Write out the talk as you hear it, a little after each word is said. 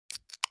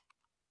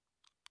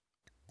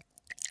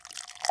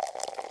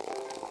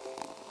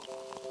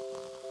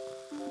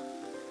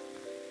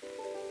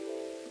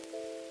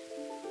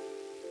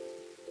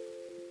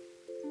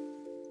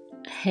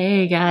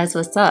Hey guys,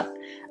 what's up?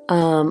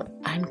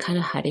 I'm kind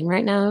of hiding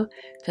right now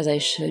because I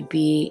should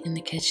be in the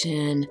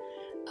kitchen,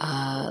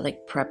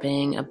 like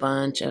prepping a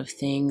bunch of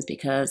things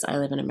because I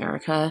live in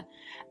America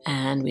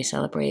and we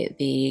celebrate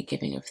the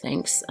giving of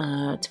thanks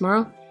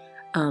tomorrow.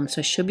 So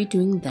I should be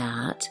doing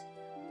that,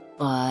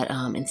 but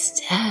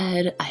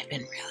instead I've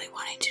been really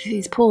wanting to do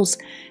these polls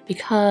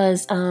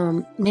because,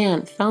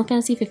 man, Final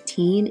Fantasy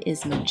 15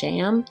 is my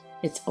jam.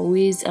 It's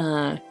always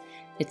kind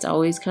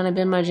of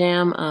been my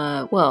jam.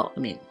 Well, I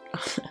mean,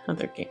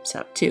 other games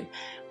have too,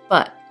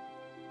 but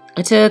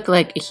I took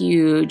like a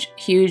huge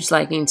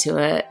liking to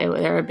it.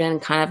 There had been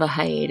kind of a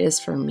hiatus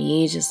for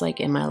me, just like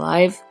in my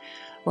life,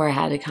 where I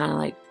had to kind of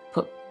like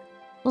put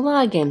a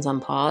lot of games on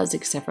pause,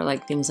 except for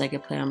like things I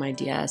could play on my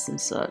DS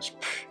and such.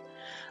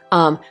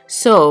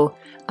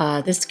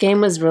 This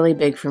game was really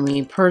big for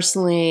me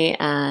personally,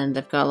 and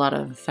I've got a lot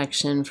of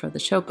affection for the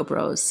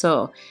Chocobros.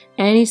 So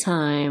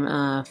anytime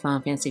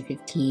Final Fantasy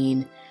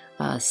 15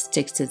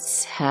 sticks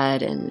its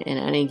head in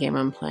any game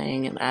I'm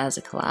playing as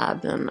a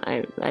collab, then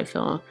I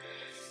feel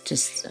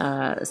just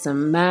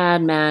some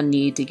mad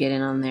need to get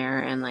in on there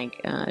and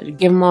like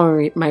give them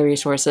all my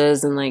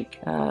resources and like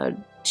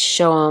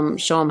show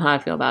them how I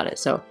feel about it.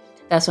 So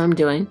that's what I'm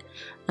doing.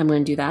 I'm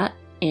going to do that,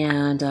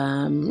 and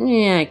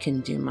yeah, I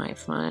can do my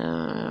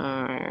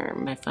final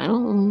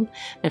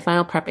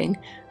prepping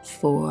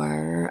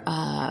for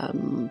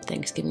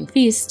Thanksgiving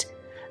feast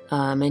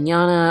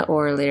mañana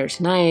or later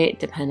tonight,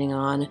 depending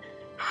on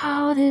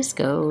how this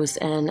goes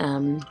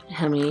and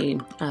how many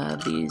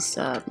of these.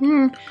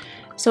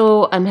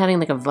 So I'm having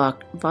like a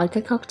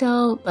vodka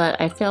cocktail, but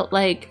I felt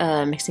like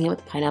mixing it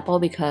with pineapple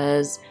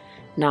because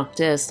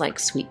Noctis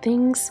likes sweet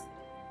things.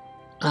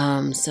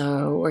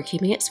 So we're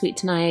keeping it sweet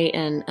tonight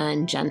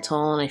and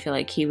gentle, and I feel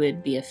like he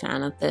would be a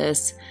fan of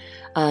this.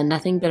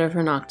 Nothing bitter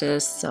for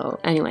Noctis. So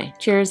anyway,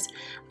 cheers,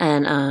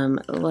 and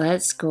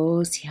let's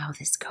go see how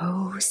this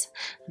goes.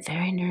 I'm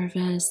very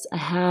nervous. I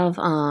have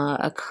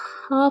a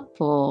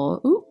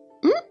couple.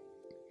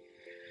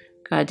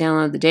 Gotta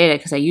download the data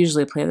because I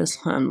usually play this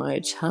on my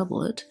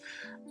tablet.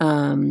 So I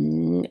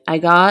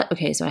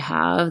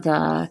have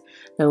the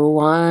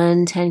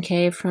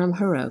 110K from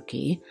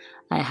Hiroki.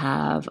 I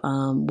have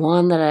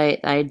one that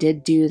I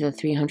did do the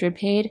 300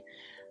 paid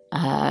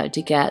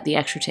to get the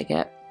extra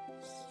ticket.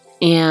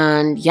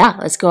 And yeah,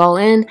 let's go all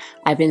in.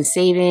 I've been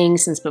saving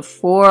since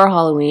before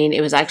Halloween. It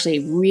was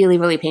actually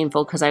really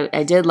painful because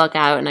I did luck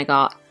out and I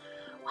got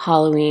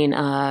Halloween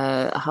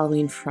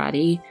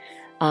Friday.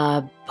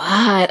 But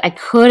I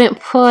couldn't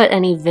put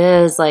any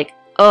viz, like,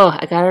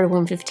 I got her to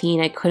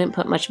 115. I couldn't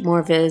put much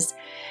more viz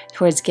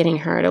towards getting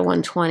her to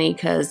 120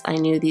 because I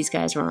knew these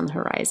guys were on the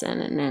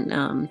horizon. And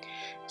then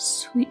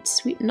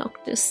sweet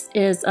Noctis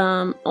is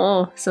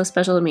so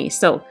special to me.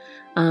 So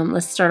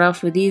let's start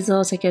off with these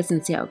little tickets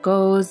and see how it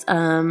goes.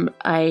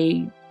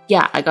 I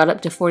got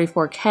up to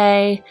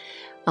 44K,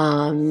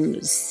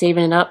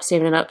 saving it up,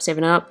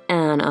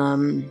 and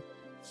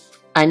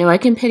I know I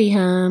can pity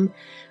him.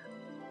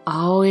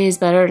 Always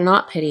better to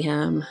not pity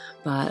him,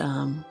 but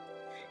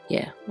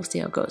yeah, we'll see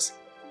how it goes.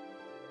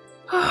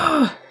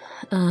 But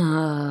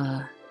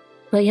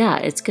yeah,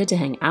 it's good to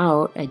hang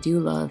out. I do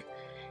love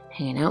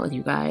hanging out with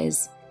you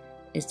guys.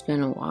 It's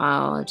been a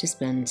while. I've just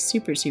been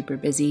super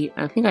busy.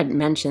 I think I'd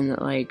mentioned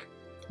that, like,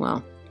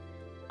 well,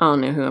 I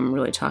don't know who I'm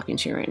really talking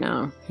to right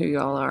now, who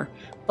y'all are,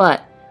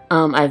 but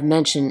I've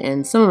mentioned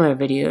in some of my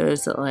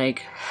videos that,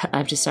 like,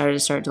 I've decided to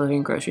start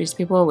delivering groceries to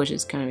people, which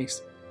is kind of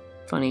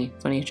funny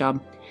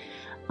job.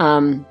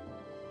 And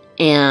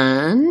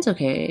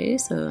okay,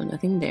 so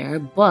nothing there,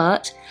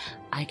 but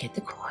I get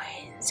the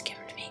coins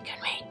given to me.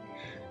 Good mate.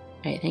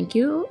 Alright, thank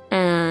you.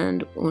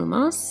 And uno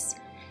más.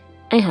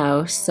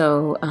 Anyhow,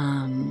 so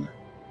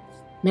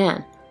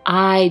man,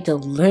 I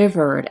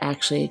delivered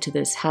actually to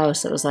this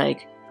house that was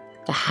like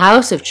the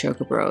house of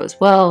Chocobros.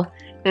 Well,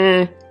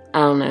 I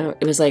don't know.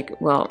 It was like,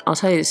 well, I'll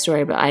tell you the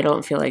story, but I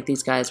don't feel like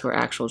these guys were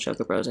actual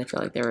Chocobros. I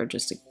feel like they were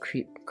just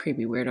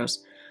creepy weirdos.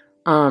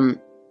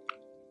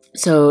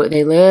 So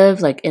they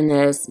live like in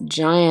this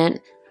giant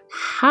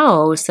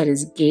house that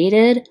is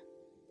gated,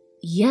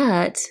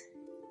 yet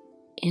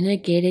in a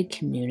gated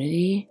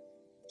community.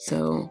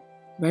 So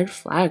red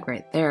flag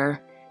right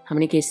there. How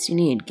many gates do you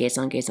need? Gates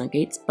on gates on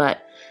gates.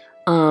 But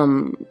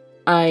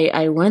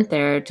I went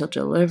there to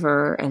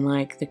deliver, and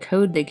like the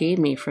code they gave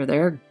me for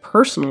their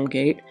personal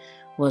gate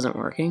wasn't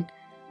working.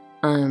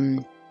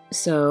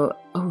 So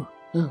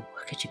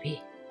what could you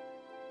be?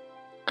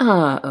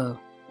 I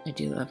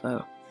do love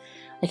O.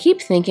 I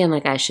keep thinking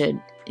like I should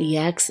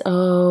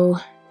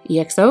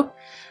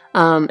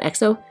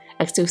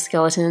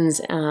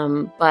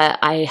exoskeletons, but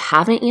I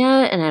haven't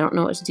yet, and I don't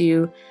know what to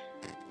do.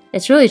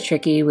 It's really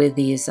tricky with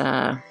these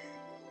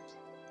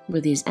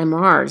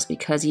MRs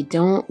because you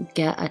don't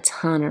get a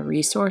ton of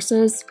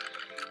resources,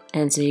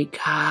 and so you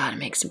gotta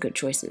make some good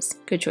choices.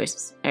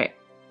 All right,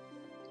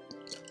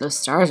 those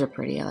stars are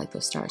pretty. I like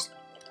those stars.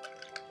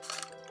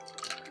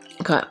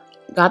 Okay,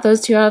 got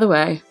those two out of the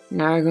way.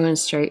 Now we're going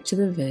straight to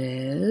the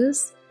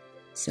viz.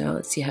 So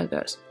let's see how it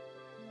goes.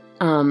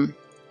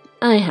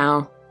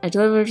 Anyhow, I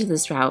delivered to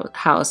this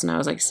house, and I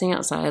was like sitting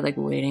outside, like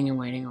waiting and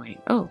waiting and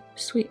waiting. Oh,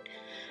 sweet.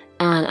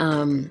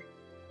 And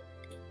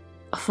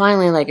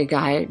finally, like a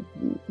guy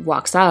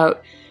walks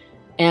out,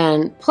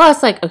 and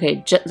plus, like,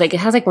 okay, like it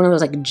has like one of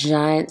those like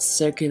giant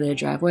circular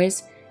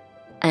driveways,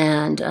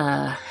 and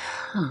oh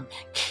man,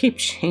 keep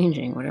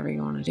changing whatever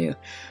you want to do.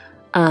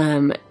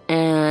 And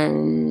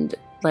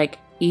like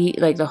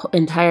like the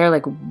entire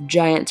like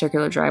giant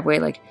circular driveway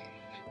like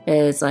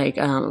is like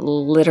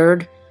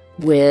littered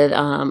with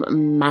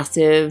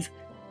massive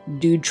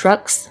dude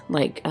trucks,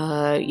 like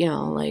you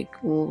know, like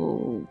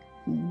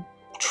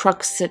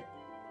trucks that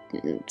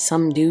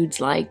some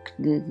dudes like,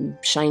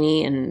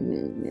 shiny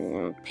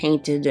and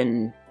painted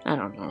and I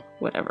don't know,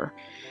 whatever,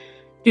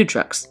 dude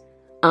trucks.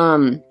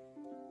 And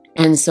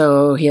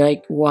so he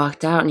like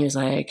walked out and he was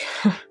like,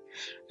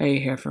 "Are you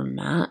here for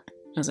Matt?"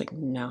 I was like,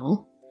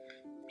 "No,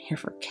 I'm here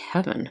for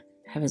Kevin.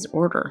 Have his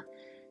order."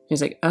 He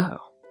was like, "Oh."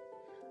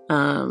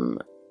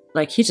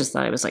 Like he just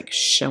thought I was like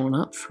showing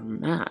up for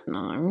Matt. And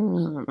I'm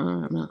like,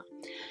 I'm not.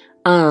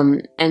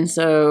 And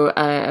so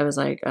I was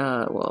like,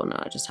 well, no,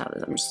 I just have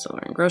this. I'm just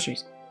ordering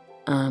groceries.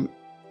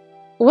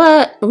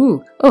 What?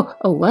 Ooh, oh,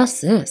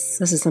 what's this?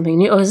 This is something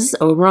new. Oh, is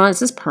this Oberon? Is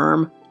this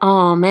Perm?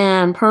 Oh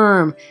man,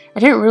 Perm.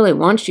 I didn't really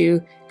want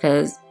you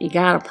because you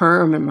got a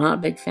perm and I'm not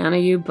a big fan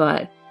of you,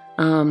 but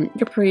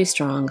you're pretty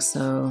strong,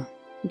 so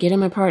get in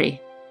my party.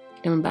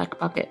 Get in my back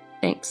pocket.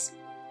 Thanks.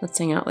 Let's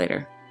hang out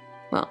later.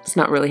 Well, it's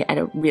not really, I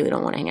really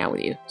don't want to hang out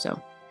with you,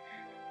 so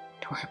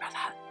don't worry about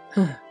that.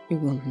 We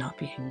will not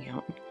be hanging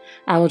out.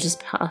 I will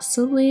just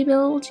possibly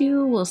build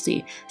you. We'll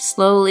see.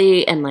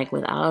 Slowly and like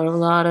without a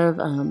lot of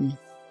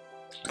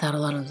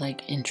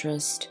like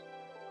interest.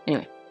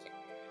 Anyway,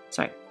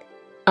 sorry.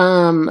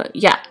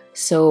 Yeah,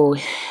 so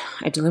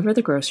I delivered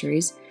the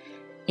groceries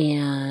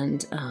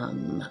and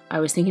I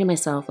was thinking to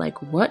myself, like,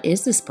 what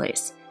is this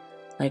place?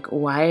 Like,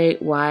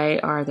 why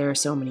are there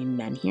so many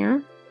men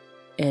here?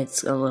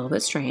 It's a little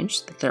bit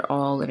strange that they're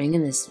all living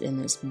in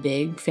this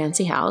big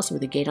fancy house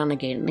with a gate on a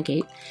gate and a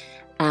gate.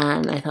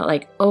 And I thought,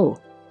 like, oh,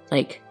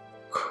 like,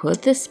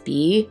 could this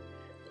be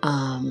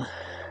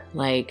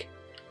like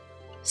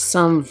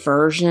some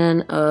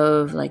version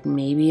of like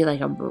maybe like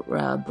a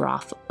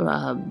brothel,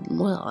 a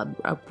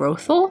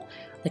brothel,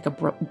 like a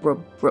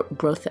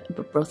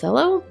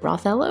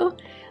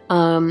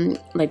brothello,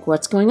 like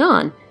what's going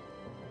on?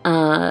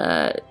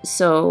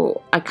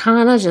 So I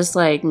kind of just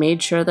like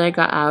made sure that I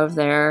got out of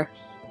there.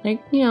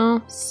 Like, you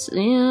know,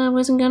 yeah, I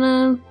wasn't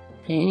gonna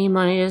pay any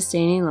money to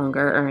stay any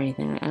longer or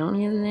anything. I don't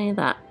need any of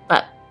that.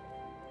 But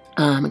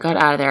I got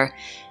out of there.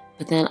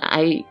 But then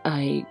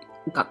I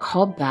got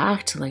called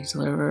back to like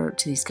deliver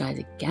to these guys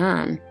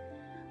again.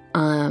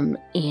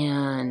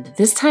 And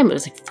this time it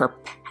was like for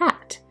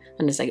Pat.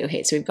 And it's like,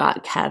 okay, so we've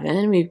got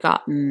Kevin, we've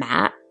got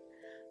Matt,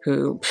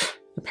 who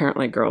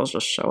apparently girls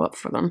just show up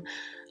for them.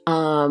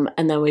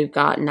 And then we've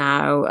got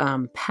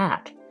now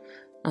Pat.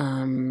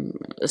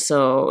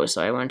 So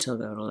I went to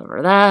go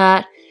deliver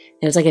that.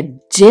 It was like a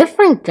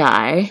different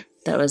guy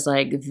that was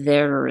like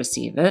there to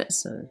receive it,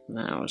 so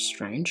that was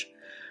strange.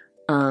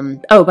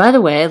 Oh, by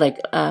the way, like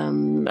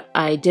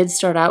I did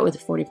start out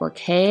with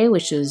 44k,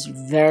 which is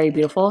very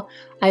beautiful.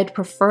 I'd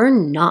prefer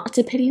not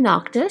to pity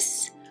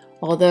Noctis,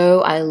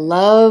 although I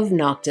love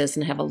Noctis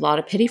and I have a lot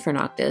of pity for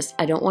Noctis.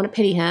 I don't want to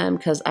pity him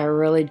because I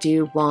really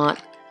do want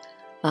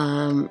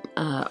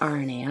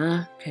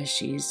Aranea, because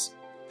she's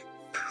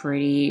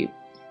pretty.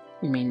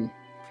 I mean,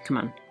 come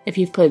on. If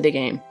you've played the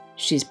game,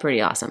 she's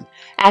pretty awesome.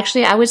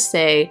 Actually, I would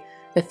say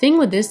the thing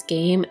with this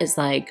game is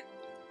like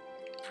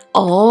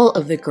all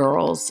of the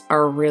girls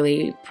are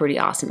really pretty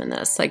awesome in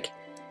this. Like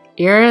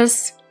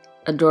Iris,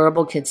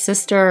 adorable kid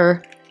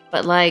sister,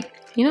 but like,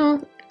 you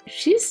know,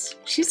 she's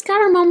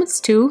got her moments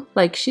too.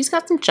 Like she's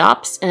got some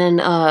chops. And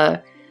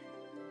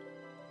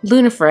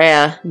Luna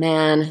Freya,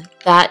 man,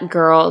 that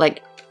girl,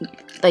 like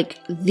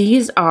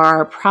these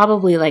are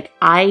probably like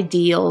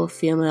ideal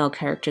female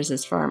characters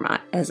as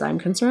far as I'm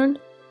concerned.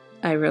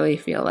 I really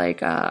feel like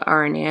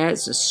Aranea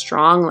is just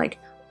strong. Like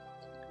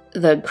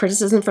the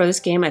criticism for this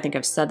game, I think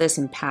I've said this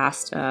in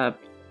past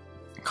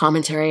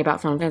commentary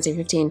about Final Fantasy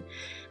 15,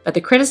 but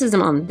the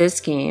criticism on this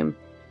game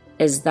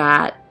is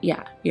that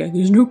yeah,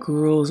 there's no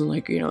girls and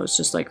like, you know, it's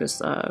just like this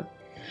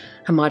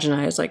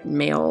homogenized like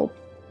male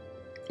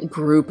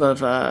group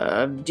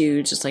of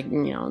dudes, just like,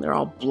 you know, they're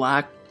all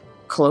black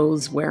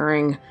clothes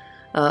wearing,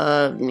 you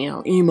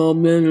know, emo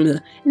men,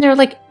 and they're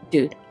like,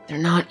 dude, they're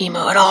not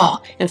emo at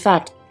all. In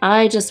fact,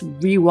 I just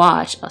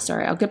rewatched. Oh,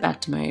 sorry, I'll get back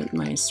to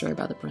my story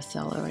about the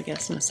Brothello, I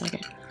guess, in a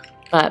second.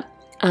 But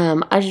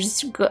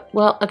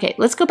well, okay,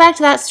 let's go back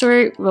to that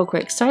story real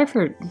quick. Sorry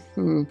for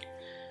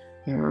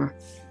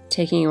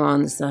taking you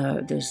on this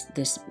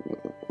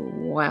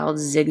wild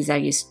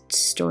zigzaggy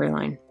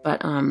storyline,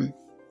 but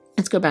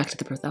let's go back to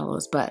the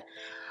Brothellos. But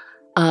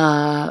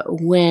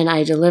when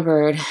I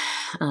delivered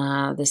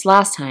this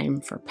last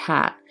time for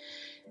Pat,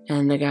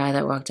 and the guy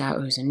that walked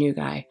out, who's a new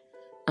guy,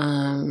 he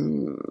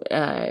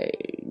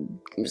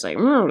was like,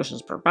 this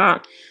is for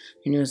Pat,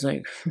 and he was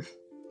like,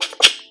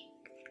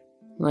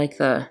 like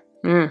the,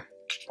 and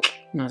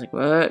I was like,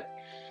 what?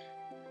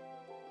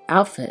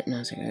 outfit. And I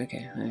was like,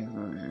 okay.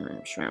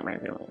 And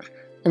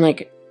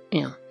like,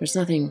 you know, there's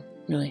nothing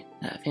really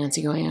that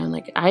fancy going on.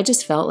 Like, I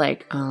just felt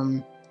like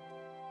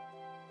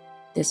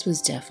this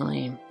was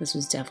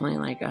definitely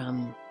like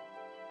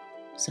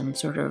some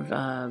sort of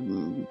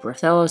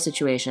Brothello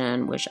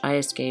situation, which I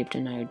escaped,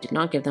 and I did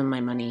not give them my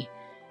money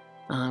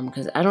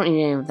because I don't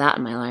need any of that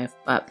in my life.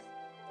 But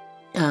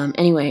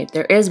anyway,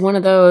 there is one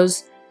of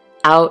those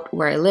out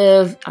where I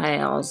live.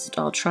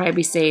 I'll try to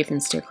be safe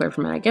and steer clear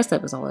from it. I guess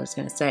that was all I was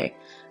going to say.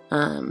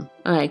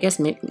 I guess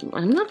maybe,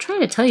 I'm not trying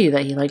to tell you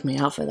that you liked my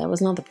outfit. That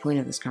was not the point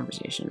of this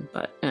conversation.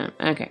 But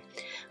okay,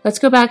 let's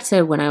go back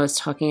to when I was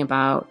talking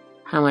about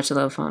how much I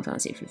love Final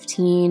Fantasy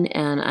 15,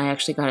 and I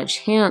actually got a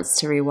chance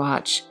to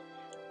rewatch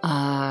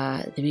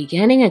the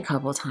beginning a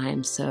couple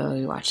times. So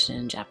we watched it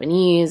in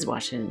Japanese,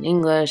 watched it in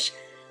English,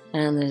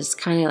 and just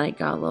kind of like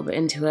got a little bit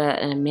into it.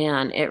 And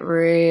man, it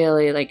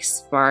really like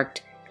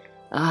sparked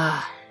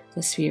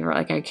this fever.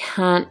 Like, I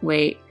can't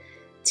wait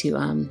to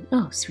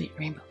oh, sweet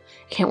rainbow.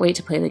 I can't wait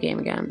to play the game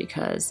again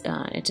because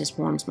it just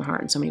warms my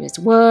heart in so many ways.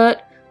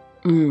 What?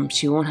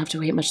 She won't have to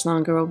wait much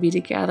longer. We'll be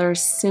together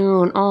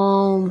soon.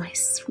 Oh, my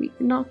sweet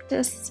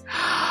Noctis.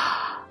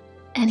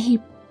 And he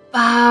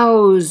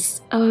bows.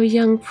 Oh,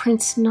 young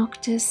Prince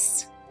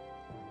Noctis.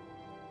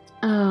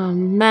 Oh,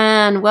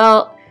 man.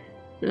 Well,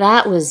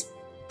 that was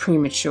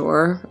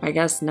premature. I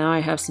guess now I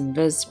have some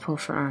vids to pull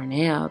for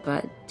Arnea,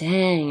 but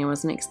dang, I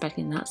wasn't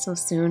expecting that so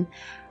soon.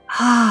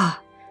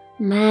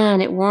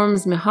 Man, it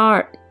warms my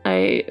heart.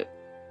 I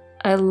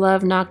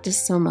love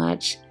Noctis so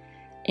much.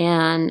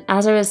 And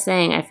as I was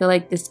saying, I feel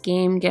like this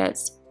game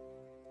gets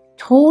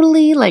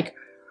totally, like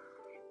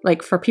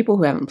for people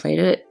who haven't played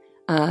it,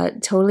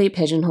 totally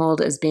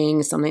pigeonholed as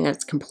being something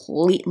that's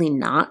completely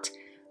not.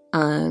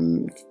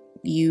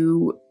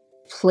 You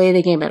play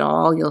the game at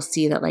all, you'll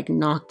see that like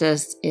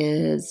Noctis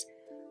is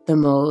the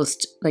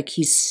most, like,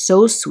 he's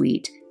so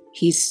sweet.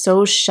 He's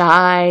so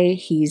shy.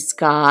 He's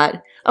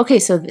got, okay,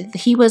 so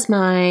he was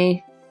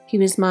my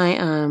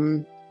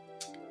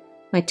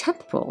my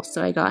 10th pull,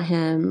 so I got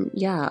him,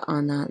 yeah,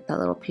 on that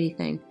little pity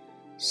thing.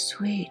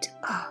 Sweet.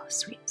 Oh,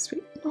 sweet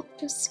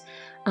Noctis.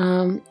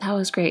 That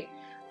was great.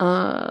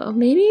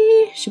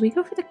 Maybe, should we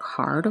go for the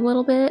card a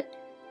little bit?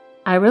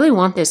 I really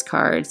want this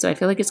card, so I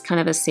feel like it's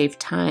kind of a safe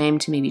time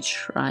to maybe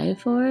try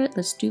for it.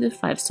 Let's do the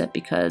 5-step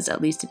because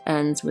at least it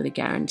ends with a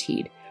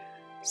guaranteed.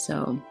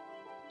 So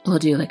we'll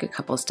do like a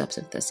couple steps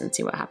of this and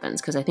see what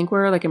happens, because I think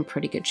we're like in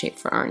pretty good shape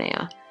for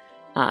Arnea,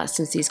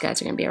 since these guys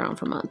are going to be around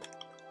for a month.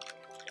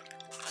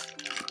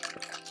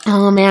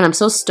 Oh man, I'm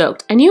so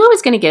stoked. I knew I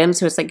was going to get him,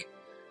 so it's like,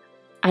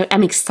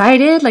 I'm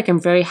excited. Like, I'm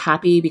very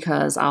happy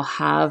because I'll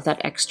have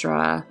that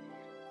extra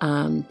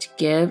to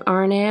give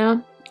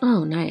Arnea.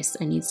 Oh, nice.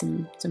 I need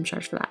some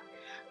charge for that.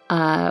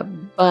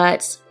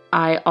 But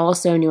I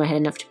also knew I had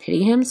enough to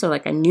pity him, so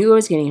like I knew I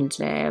was getting him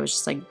today. I was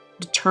just like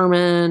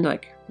determined,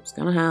 like it's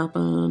going to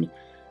happen,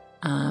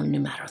 no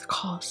matter the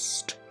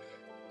cost.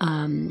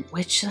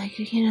 Which, like,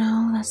 you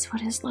know, that's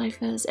what his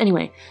life is.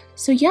 Anyway,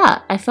 so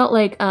yeah, I felt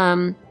like,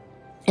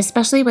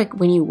 especially like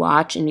when you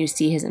watch and you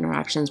see his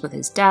interactions with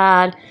his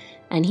dad,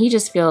 and he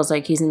just feels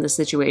like he's in this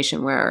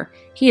situation where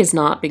he has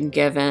not been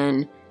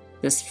given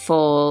this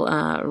full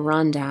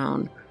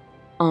rundown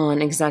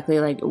on exactly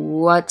like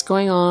what's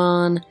going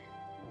on,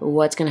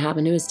 what's going to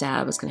happen to his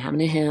dad, what's going to happen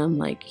to him.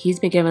 Like, he's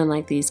been given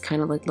like these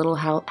kind of like little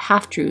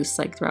half-truths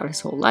like throughout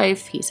his whole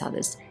life. He's had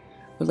this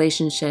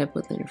relationship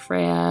with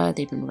Freya.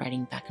 They've been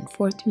writing back and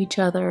forth to each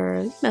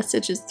other,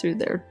 messages through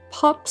their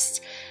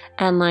pups,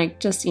 and like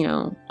just, you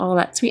know, all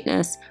that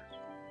sweetness.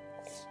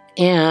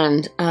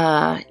 And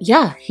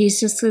yeah, he's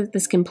just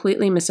this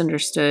completely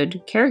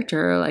misunderstood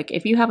character. Like,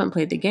 if you haven't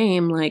played the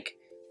game, like,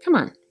 come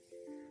on,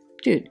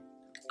 dude,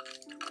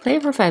 play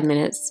it for 5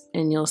 minutes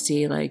and you'll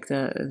see like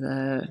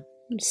the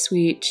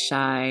sweet,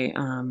 shy,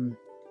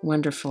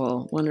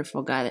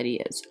 wonderful guy that he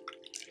is.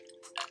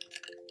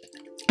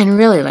 And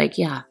really, like,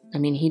 yeah, I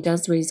mean, he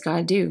does what he's got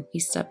to do. He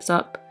steps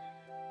up,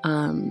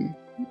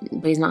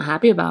 but he's not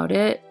happy about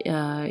it.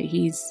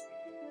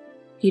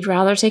 He'd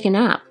rather take a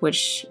nap,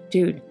 which,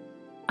 dude,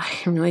 I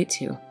can relate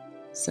to.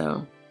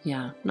 So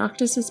yeah,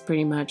 Noctis is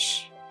pretty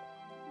much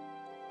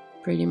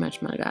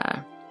my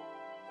guy.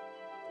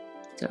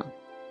 So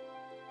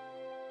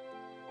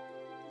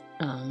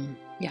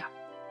yeah,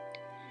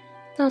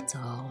 that's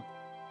all.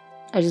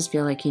 I just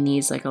feel like he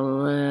needs like a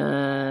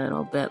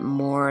little bit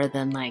more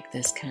than like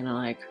this kind of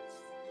like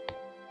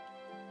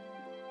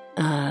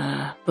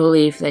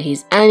belief that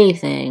he's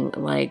anything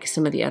like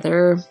some of the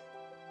other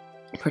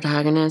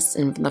protagonists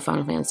in the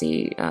Final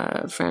Fantasy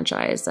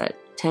franchise that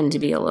tend to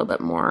be a little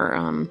bit more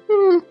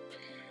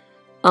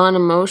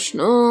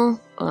unemotional,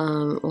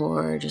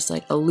 or just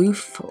like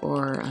aloof,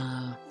 or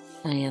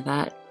any of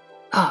that.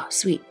 Oh,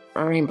 sweet,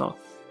 a rainbow.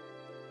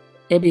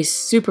 It'd be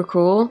super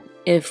cool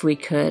if we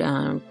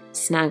could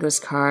snag this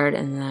card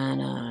and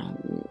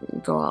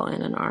then go all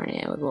in on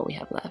Arnea with what we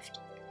have left,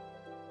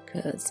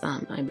 because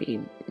I'd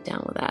be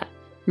down with that.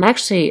 I'm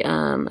actually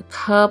a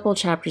couple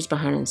chapters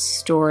behind in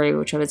story,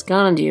 which I was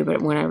gonna do,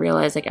 but when I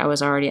realized like I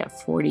was already at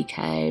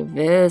 40k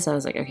viz, I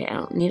was like, okay, I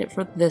don't need it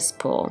for this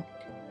pull.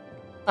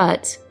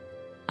 But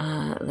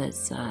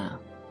let's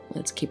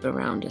keep it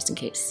around just in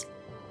case.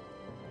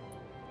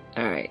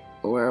 All right,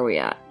 where are we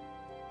at?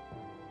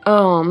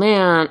 Oh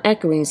man,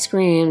 echoing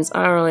screams.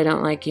 I really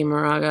don't like you,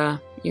 Moraga.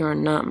 You are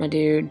not my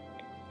dude.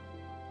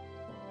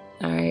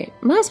 Alright,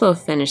 might as well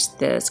finish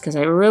this because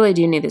I really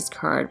do need this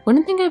card.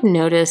 One thing I've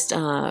noticed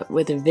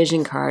with the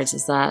vision cards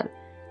is that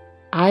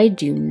I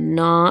do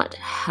not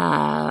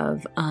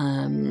have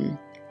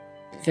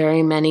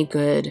very many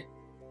good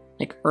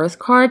like earth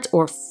cards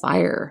or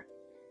fire.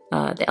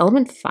 The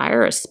element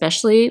fire,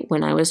 especially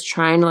when I was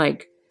trying to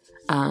like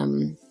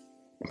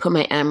put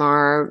my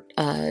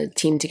MR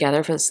team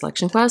together for the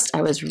selection quest,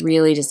 I was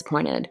really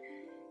disappointed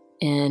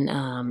in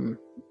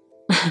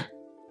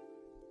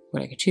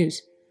what I could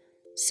choose.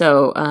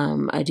 So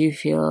I do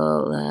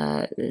feel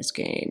that this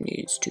game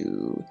needs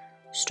to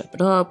step it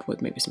up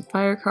with maybe some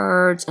fire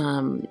cards.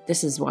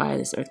 This is why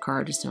this earth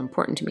card is so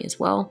important to me as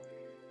well.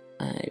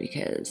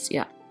 Because,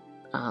 yeah,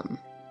 I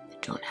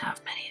don't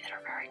have many that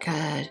are very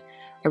good.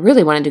 I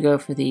really wanted to go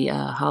for the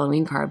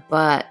Halloween card,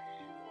 but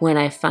when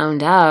I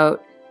found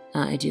out,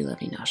 I do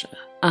love you, Nasha.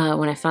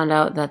 When I found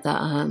out that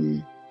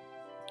the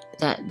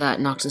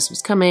that Noctis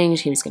was coming,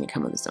 he was going to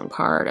come with his own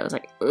card, I was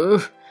like,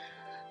 ugh.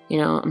 You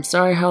know, I'm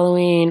sorry,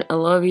 Halloween. I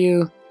love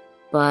you,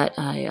 but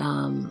I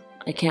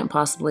can't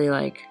possibly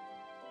like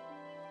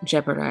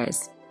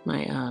jeopardize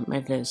my my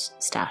Viz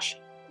stash.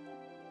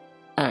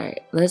 All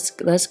right,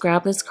 let's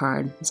grab this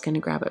card. It's gonna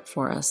grab it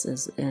for us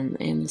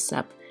in the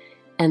step,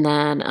 and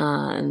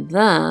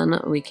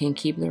then we can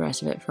keep the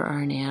rest of it for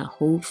Arnea,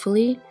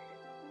 hopefully,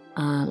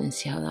 and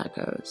see how that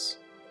goes.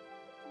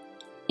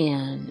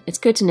 And it's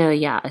good to know.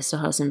 Yeah, I still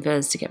have some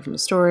Viz to get from the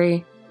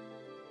story,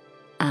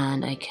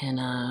 and I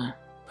can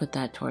put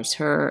that towards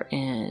her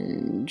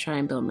and try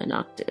and build my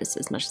Noctis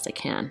as much as I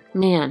can.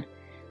 Man,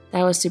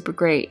 that was super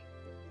great.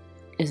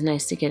 It's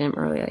nice to get him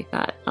early like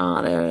that.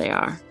 Oh, there they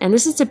are. And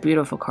this is a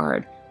beautiful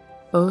card.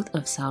 Oath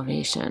of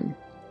Salvation.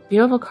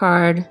 Beautiful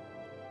card.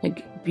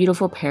 Like,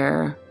 beautiful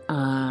pair.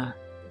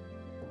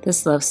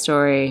 This love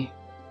story,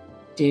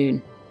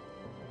 dude,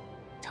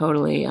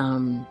 totally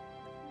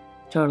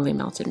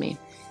melted me.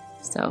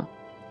 So,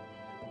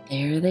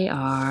 there they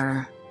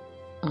are.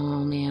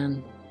 Oh,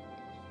 man.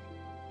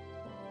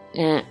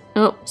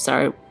 Oh,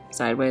 sorry,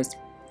 sideways.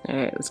 All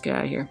right, let's get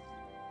out of here.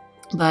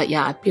 But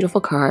yeah,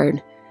 beautiful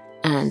card,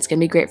 and it's gonna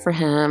be great for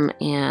him.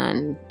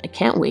 And I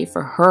can't wait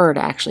for her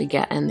to actually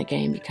get in the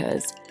game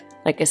because,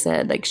 like I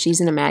said, like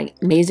she's an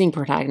amazing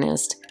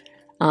protagonist.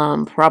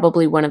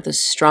 Probably one of the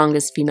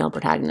strongest female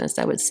protagonists,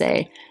 I would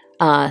say.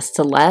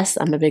 Celeste,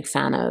 I'm a big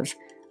fan of.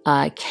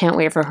 Can't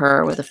wait for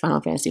her with the Final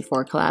Fantasy IV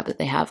collab that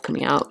they have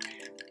coming out.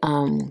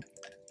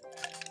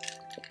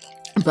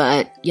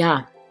 But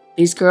yeah.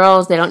 These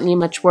girls, they don't need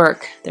much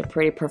work. They're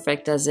pretty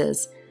perfect as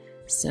is.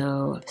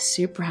 So,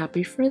 super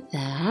happy for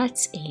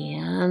that.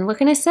 And what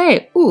can I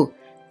say? Ooh,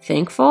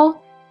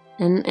 thankful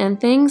and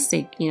things.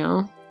 Like, you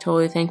know,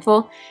 totally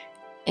thankful.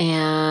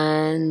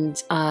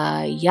 And,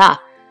 yeah,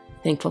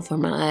 thankful for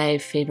my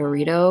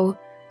favorito.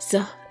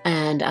 So,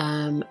 and,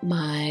 the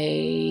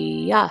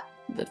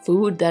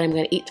food that I'm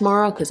going to eat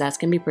tomorrow, because that's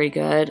going to be pretty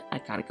good. I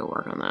got to go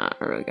work on that.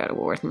 I really got to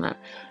go work on that.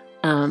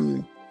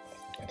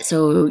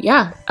 So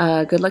yeah,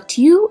 good luck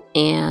to you,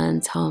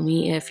 and tell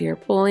me if you're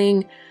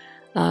pulling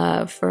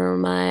for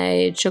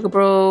my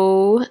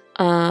Chocobro,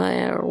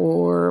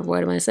 or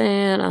what am I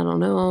saying? I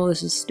don't know.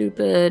 This is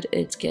stupid.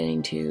 It's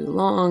getting too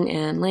long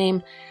and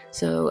lame.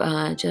 So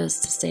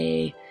just to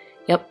say,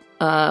 yep,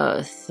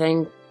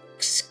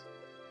 thanks,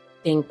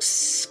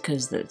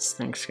 because it's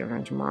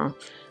Thanksgiving tomorrow.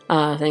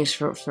 Thanks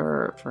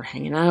for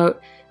hanging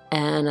out,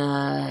 and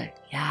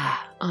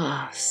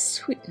yeah,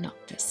 sweet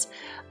Noctis.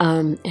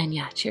 And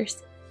yeah,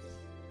 cheers.